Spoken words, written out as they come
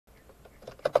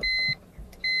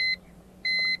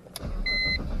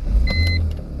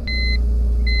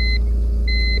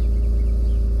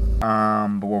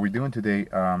doing today,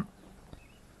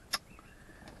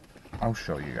 I'll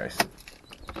show you guys.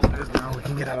 Now we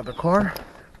can get out of the car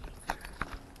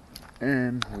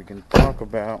and we can talk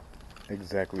about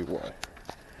exactly what.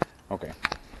 Okay.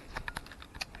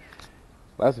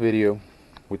 Last video,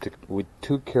 we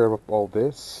took care of all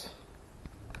this.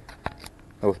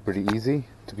 That was pretty easy,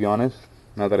 to be honest.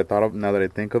 Now that I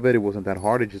think of it, it wasn't that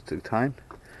hard. It just took time.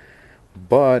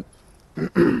 But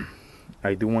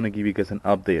I do want to give you guys an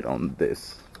update on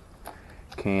this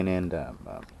Canon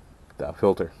the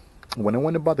filter. When I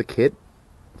went and bought the kit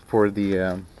for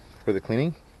the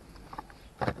cleaning,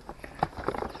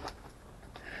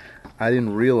 I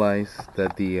didn't realize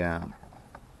that the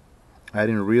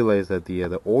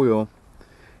oil,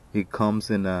 it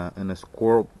comes in a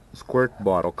squirt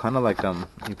bottle, kind of like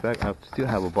in fact I still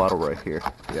have a bottle right here.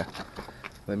 Yeah,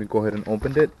 let me go ahead and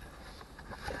open it.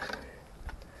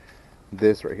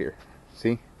 This right here,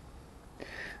 see?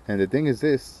 And the thing is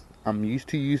this, I'm used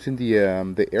to using the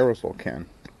aerosol can.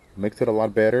 Makes it a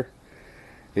lot better.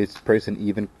 It sprays an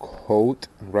even coat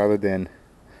rather than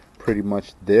pretty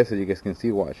much this, as you guys can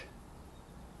see. Watch.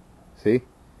 See?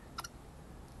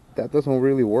 That doesn't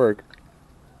really work.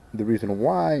 The reason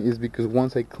why is because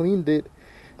once I cleaned it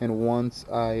and once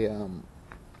I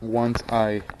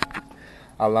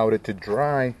allowed it to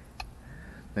dry,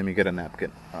 let me get a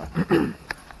napkin.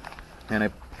 And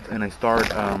I start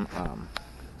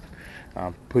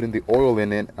putting the oil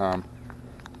in it.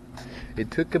 It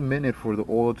took a minute for the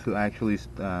oil to actually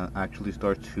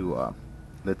start to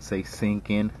let's say sink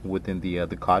in within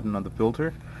the cotton on the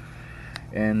filter,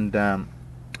 and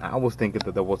I was thinking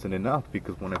that wasn't enough,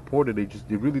 because when I poured it, it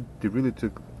really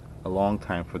took a long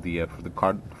time for the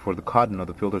cotton of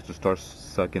the filter to start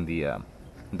sucking the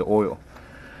oil.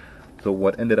 So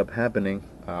what ended up happening,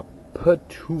 put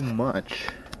too much.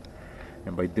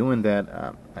 And by doing that,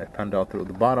 I found out through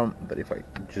the bottom that if I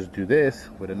just do this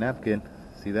with a napkin,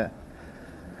 see that?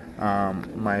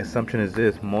 My assumption is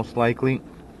this: most likely,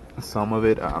 some of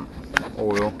it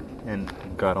oil and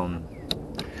got on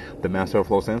the master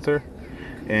flow sensor,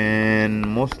 and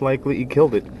most likely it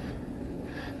killed it.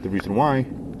 The reason why,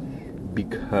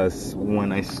 because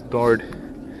when I start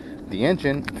the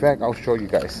engine, in fact, I'll show you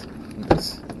guys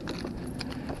this.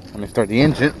 When I start the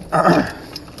engine,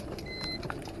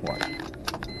 watch.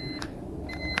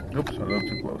 Oops, a little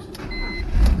too close.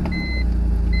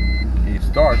 It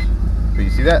starts. Do you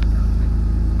see that?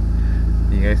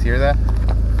 You guys hear that?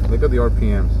 Look at the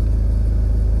RPMs.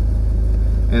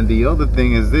 And the other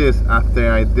thing is this: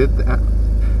 after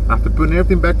putting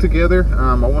everything back together,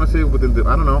 I want to say within the,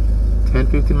 I don't know,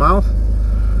 10-15 miles,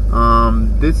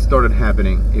 this started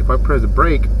happening. If I press the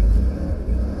brake,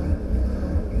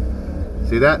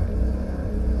 see that?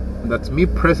 That's me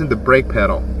pressing the brake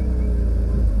pedal.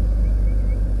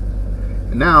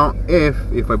 Now,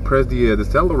 if I press the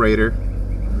accelerator,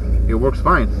 it works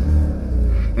fine.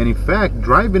 And in fact,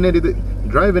 driving it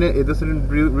doesn't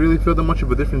really feel that much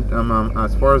of a difference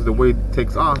as far as the way it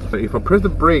takes off. But if I press the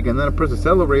brake and then I press the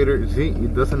accelerator, see,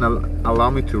 it doesn't allow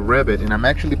me to rev it. And I'm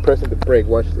actually pressing the brake.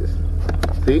 Watch this.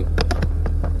 See?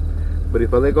 But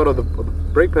if I let go of the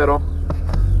brake pedal,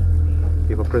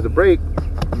 if I press the brake,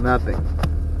 nothing.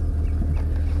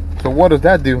 So what does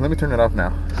that do? Let me turn it off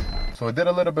now. So I did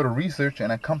a little bit of research,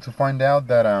 and I come to find out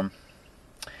that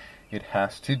it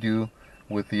has to do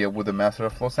with the master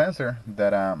flow sensor.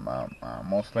 That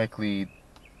most likely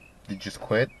it just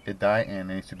quit, it died, and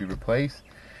it needs to be replaced.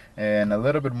 And a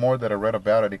little bit more that I read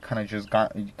about it, it kind of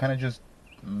just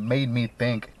made me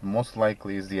think most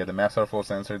likely is the master flow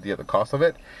sensor, the cost of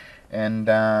it. And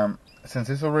since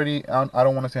it's already, I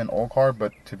don't want to say an old car,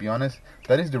 but to be honest,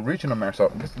 that is the original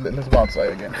master. Let's go outside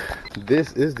again.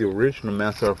 This is the original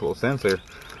master flow sensor.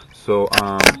 So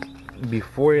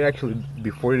before it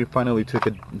finally took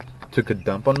a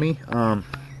dump on me,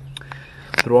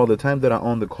 through all the time that I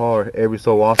owned the car, every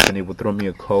so often it would throw me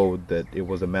a code that it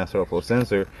was a master flow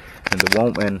sensor, and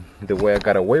the way I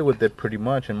got away with it pretty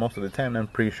much, and most of the time, I'm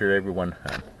pretty sure everyone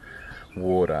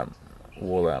would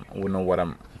know what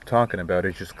I'm talking about.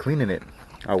 Is just cleaning it.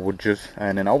 I would just,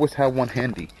 and then I always have one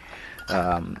handy,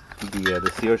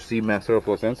 the CRC master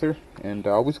flow sensor, and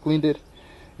I always cleaned it,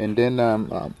 and then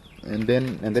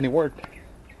it worked.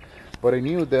 But I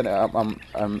knew that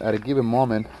at a given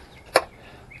moment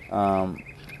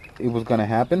it was gonna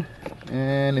happen,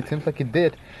 and it seems like it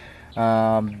did.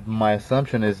 My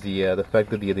assumption is the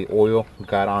fact that the oil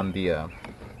got on the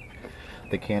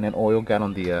Canon oil got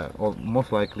on the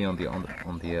most likely on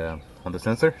the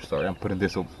sensor. Sorry, I'm putting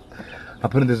this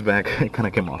back. It kind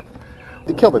of came off.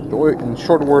 It killed it. In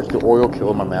short words, the oil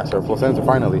killed my master flow sensor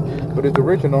finally. But it's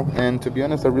original, and to be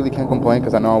honest, I really can't complain,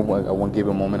 because I know I won't give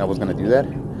a moment I was gonna do that.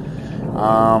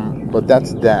 But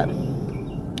that's that.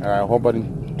 I hope I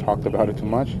didn't talk about it too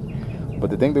much. But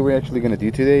the thing that we're actually gonna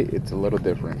do today, it's a little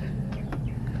different.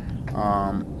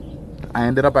 I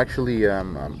ended up actually.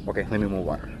 Okay, let me move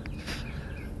on.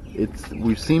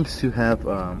 We seems to have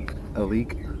a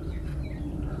leak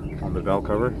on the valve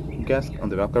cover on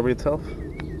the valve cover itself,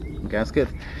 gasket,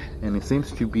 and it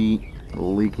seems to be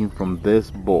leaking from this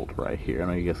bolt right here. I don't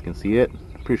know if you guys can see it.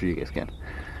 Pretty sure you guys can.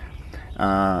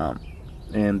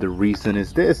 And the reason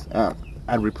is this.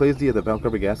 I replaced the valve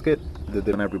cover gasket.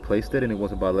 Then I replaced it, and it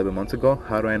was about 11 months ago.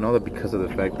 How do I know that? Because of the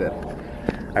fact that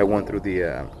I went through the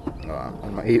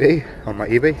on my eBay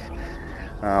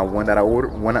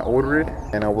when I ordered it,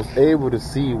 and I was able to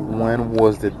see when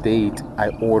was the date I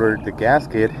ordered the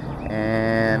gasket,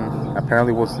 and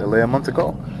apparently it was 11 months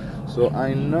ago. So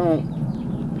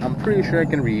I'm pretty sure I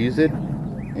can reuse it,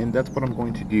 and that's what I'm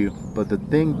going to do. But the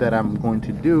thing that I'm going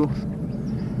to do,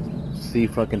 see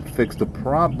if I can fix the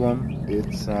problem,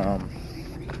 it's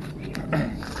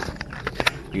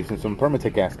using some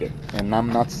Permatex gasket. And I'm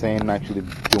not saying actually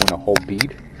doing a whole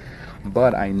bead,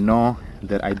 but I know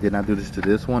that I did not do this to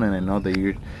this one, and I know that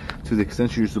you're, to the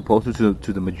extent you're supposed to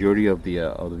the majority of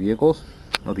the vehicles,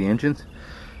 of the engines,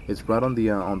 it's right on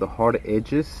the hard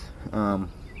edges.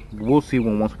 We'll see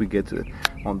once we get to it.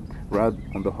 Right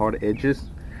on the hard edges,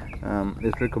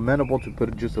 it's recommendable to put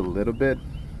it just a little bit,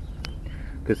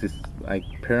 because it's like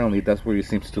apparently that's where it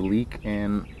seems to leak.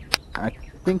 And I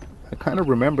think I kind of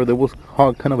remember there was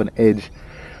kind of an edge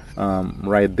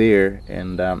right there,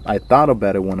 and I thought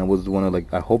about it when I was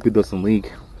like, I hope it doesn't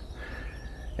leak,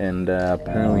 and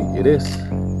apparently it is.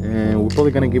 And we're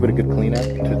probably gonna give it a good clean up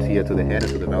to the head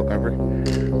and to the valve cover.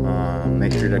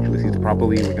 Make sure it actually seats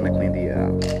properly. We're gonna clean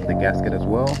the gasket as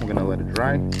well. We're gonna let it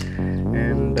dry,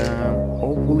 and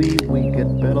hopefully we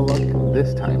get better luck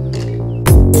this time.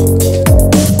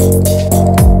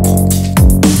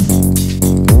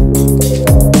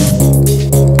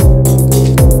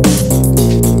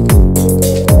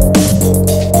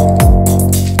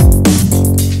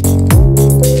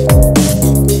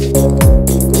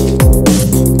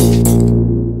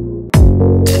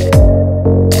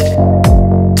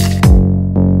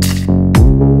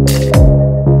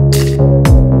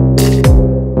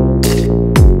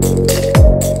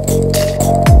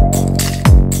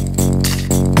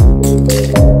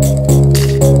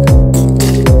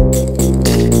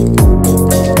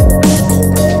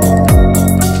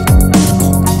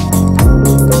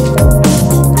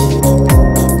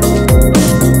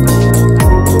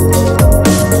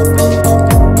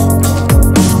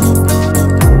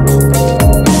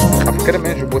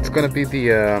 Gonna be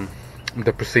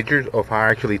the procedure of how I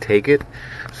actually take it.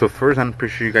 So first, I'm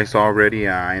pretty sure you guys saw already,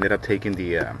 I ended up taking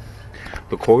the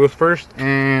coils first,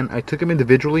 and I took them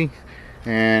individually,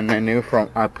 and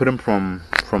I put them from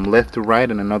left to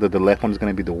right, and I know that the left one is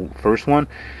going to be the first one,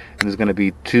 and it's going to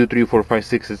be 2, 3, 4, 5,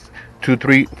 6, 2,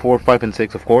 3, 4, 5, and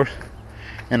 6, of course.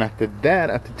 And after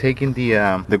that, after taking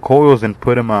the coils and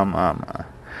put them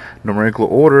numerical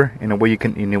order in a way you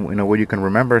can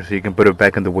remember, so you can put it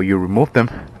back in the way you removed them.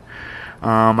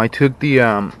 I took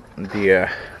the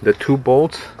two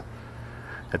bolts.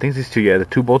 I think these two, yeah, the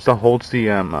two bolts that holds the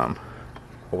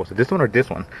what was it? This one or this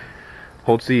one?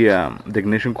 Holds the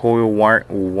ignition coil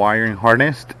wiring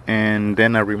harness, and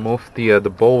then I removed the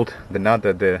bolt, the nut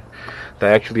that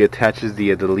actually attaches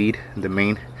the lead, the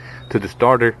main, to the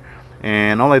starter.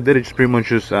 And all I did is just pretty much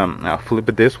just flip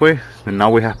it this way, and now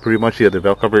we have pretty much the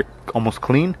valve cover almost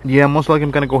clean. Yeah, most likely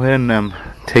I'm gonna go ahead and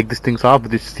take these things off.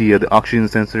 This is the oxygen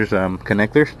sensors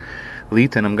connectors,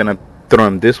 leads, and I'm gonna throw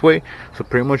them this way. So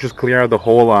pretty much just clear out the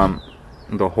whole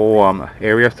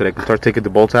area so that I can start taking the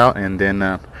bolts out, and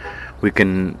then we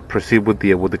can proceed with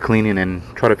the cleaning and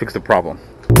try to fix the problem.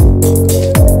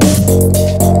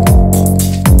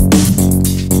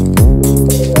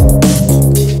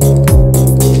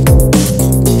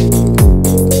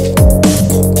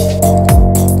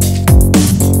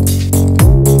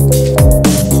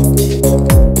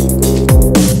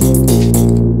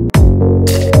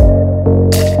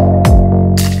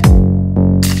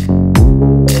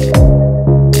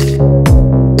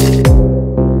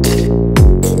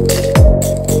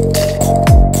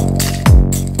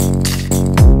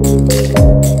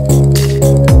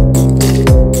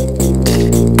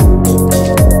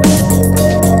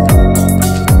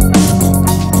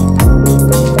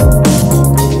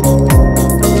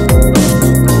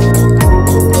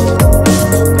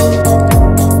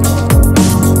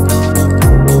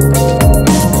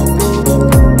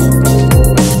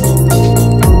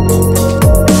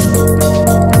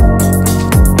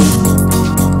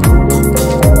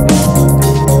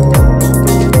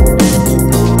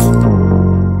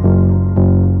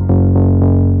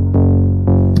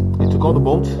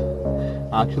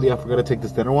 forgot to take the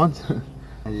center ones.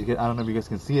 As you get, I don't know if you guys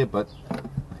can see it, but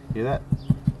hear that?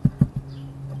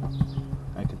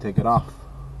 I can take it off.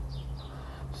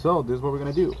 So this is what we're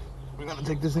gonna do. We're gonna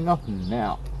take this thing off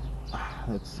now.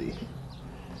 Let's see.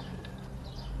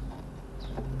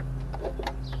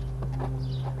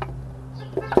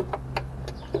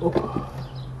 Oh.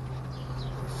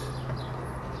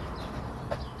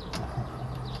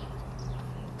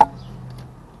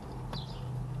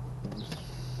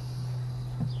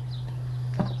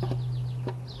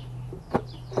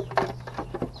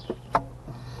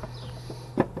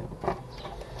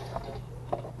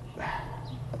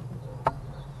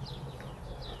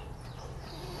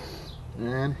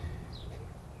 And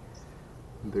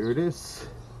there it is.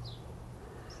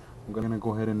 I'm gonna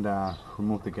go ahead and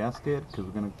remove the gasket because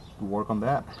we're gonna work on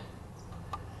that.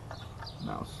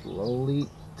 Now slowly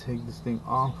take this thing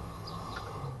off.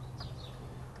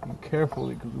 And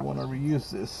carefully because we want to reuse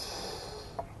this.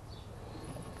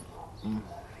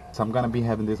 So I'm gonna be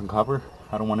having this on cover.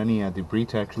 I don't want any debris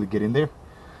to actually get in there,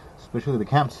 especially the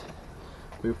cams.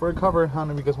 But before I cover, I don't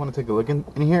know if you guys want to take a look in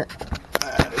here.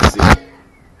 Let's see.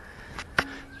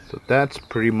 So that's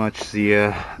pretty much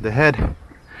the head.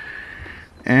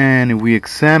 And if we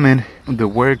examine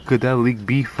where could that leak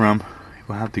be from,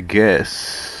 we'll have to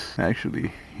guess.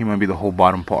 Actually, it might be the whole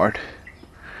bottom part.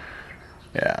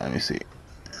 Yeah, let me see.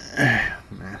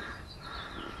 Man.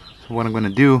 So what I'm gonna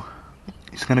do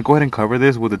is gonna go ahead and cover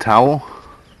this with a towel.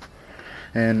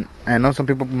 And I know some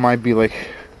people might be like,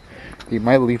 you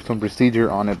might leave some procedure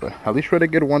on it, but at least try to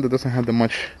get one that doesn't have that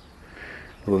much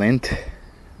lint.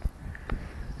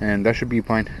 And that should be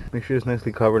fine. Make sure it's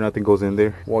nicely covered, nothing goes in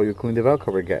there while you clean the valve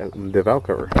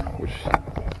cover, which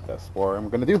that's what I'm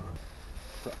gonna do.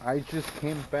 So I just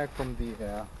came back from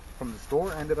the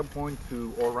store. I ended up going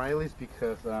to O'Reilly's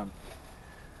because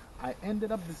I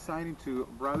ended up deciding to,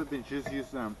 rather than just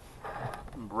use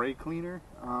brake cleaner,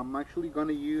 I'm actually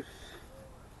gonna use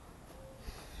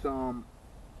some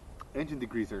engine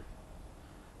degreaser.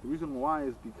 The reason why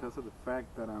is because of the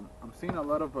fact that I'm seeing a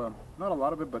lot of not a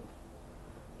lot of it, but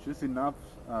just enough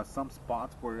some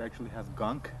spots where it actually has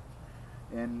gunk.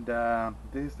 And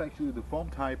this is actually the foam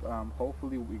type.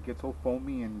 Hopefully it gets all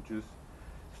foamy and just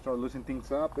start loosening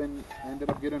things up, and I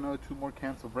ended up getting another 2 more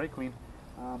cans of brake clean.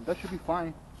 That should be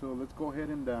fine. So let's go ahead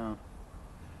and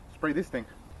spray this thing.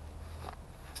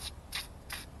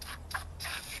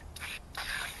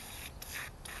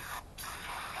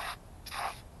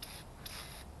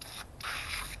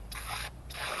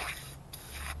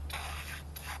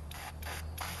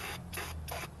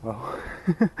 Well,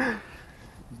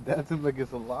 that seems like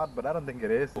it's a lot, but I don't think it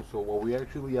is. So what we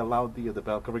actually allowed the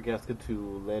valve cover gasket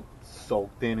to let soak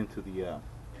in into the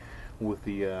with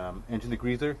the engine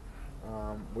degreaser.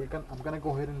 I'm gonna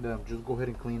go ahead and just go ahead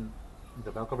and clean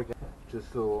the valve cover gasket,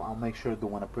 just so I'll make sure that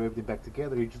when I put everything back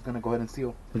together, you're just gonna go ahead and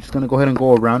seal. I'm just gonna go ahead and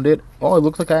go around it. Oh, it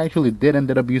looks like I actually did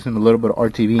ended up using a little bit of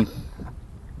RTV,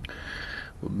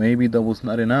 but maybe that was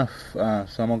not enough. So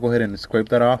I'm gonna go ahead and scrape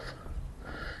that off,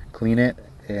 clean it,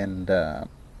 and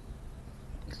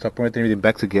start putting everything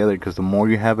back together, because the more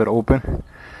you have it open,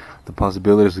 the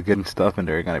possibilities of getting stuff in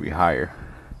there are gonna be higher.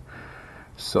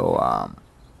 So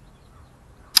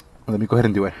let me go ahead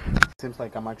and do it. Seems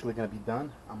like I'm actually gonna be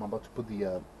done. I'm about to put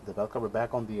the valve cover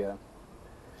back on the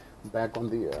head.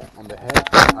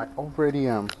 I already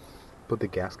put the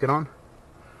gasket on,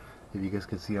 if you guys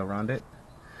can see around it,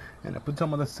 and I put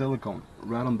some of the silicone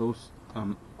right on those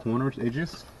corners,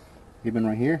 edges, even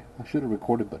right here. I should have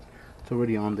recorded, but it's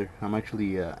already on there. I'm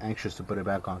actually anxious to put it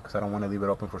back on because I don't want to leave it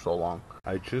open for so long.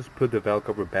 I just put the valve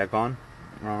cover back on.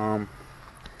 I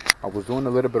was doing a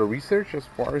little bit of research as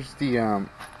far as the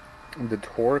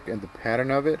torque and the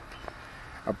pattern of it.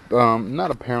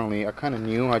 Not apparently, I kind of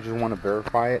knew. I just want to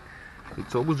verify it.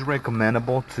 It's always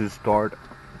recommendable to start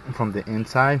from the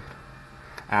inside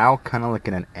out, kind of like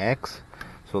in an X.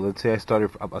 So let's say I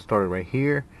started right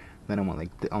here, then I went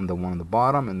like on the one on the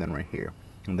bottom, and then right here,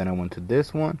 and then I went to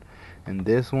this one, and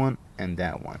this one, and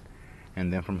that one,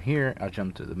 and then from here I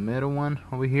jumped to the middle one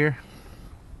over here,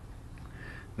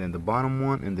 then the bottom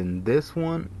one, and then this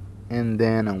one, and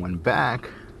then I went back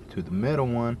to the middle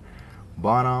one,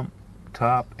 bottom,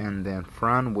 top, and then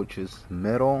front, which is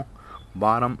middle,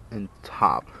 bottom, and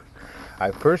top.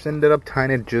 I first ended up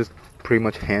tying it just pretty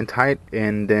much hand tight,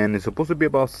 and then it's supposed to be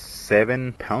about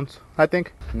 7 pounds, I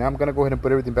think. Now I'm gonna go ahead and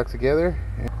put everything back together,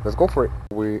 and let's go for it.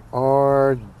 We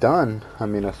are done. I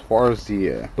mean, as far as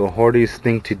the hardest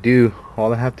thing to do,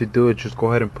 all I have to do is just go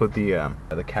ahead and put the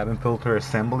cabin filter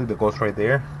assembly that goes right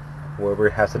there. Whoever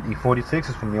has an E46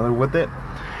 is familiar with it.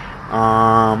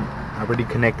 I already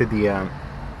connected the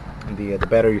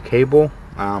battery cable.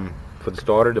 for the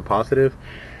starter, the positive.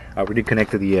 I already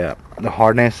connected the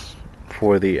harness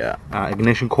for the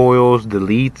ignition coils, the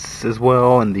leads as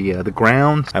well, and the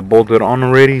grounds. I bolted it on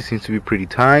already. Seems to be pretty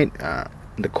tight.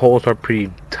 The coils are pretty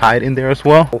tight in there as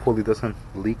well. Hopefully it doesn't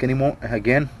leak anymore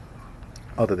again.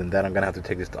 Other than that, I'm gonna have to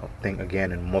take this thing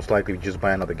again and most likely just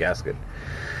buy another gasket.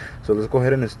 So let's go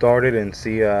ahead and start it and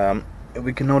see if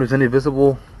we can notice any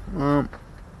visible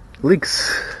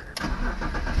leaks.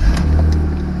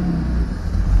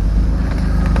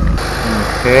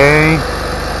 Okay.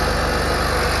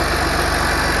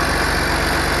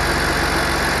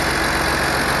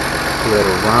 Let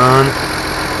it run.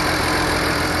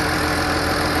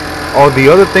 Oh, the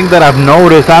other thing that I've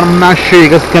noticed, I'm not sure you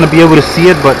guys are gonna be able to see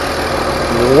it, but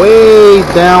way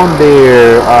down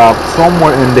there,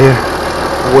 somewhere in there,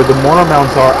 where the motor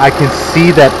mounts are, I can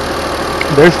see that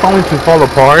they're starting to fall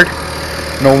apart.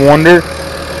 No wonder.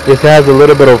 This has a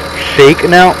little bit of shake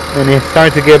now, and it's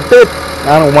starting to get a bit.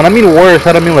 When I mean worse,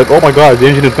 I don't mean like, oh my god, the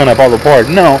engine is gonna fall apart.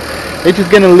 No, it's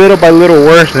just getting little by little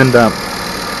worse, and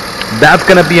that's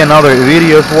gonna be another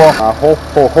video as well.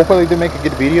 Hopefully they make a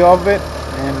good video of it,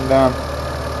 and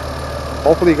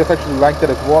hopefully you guys actually liked it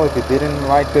as well. If you didn't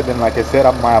like it, then like I said,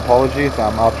 my apologies.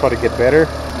 I'll try to get better.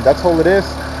 And that's all it is.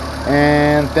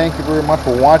 And thank you very much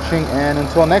for watching, and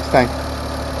until next time.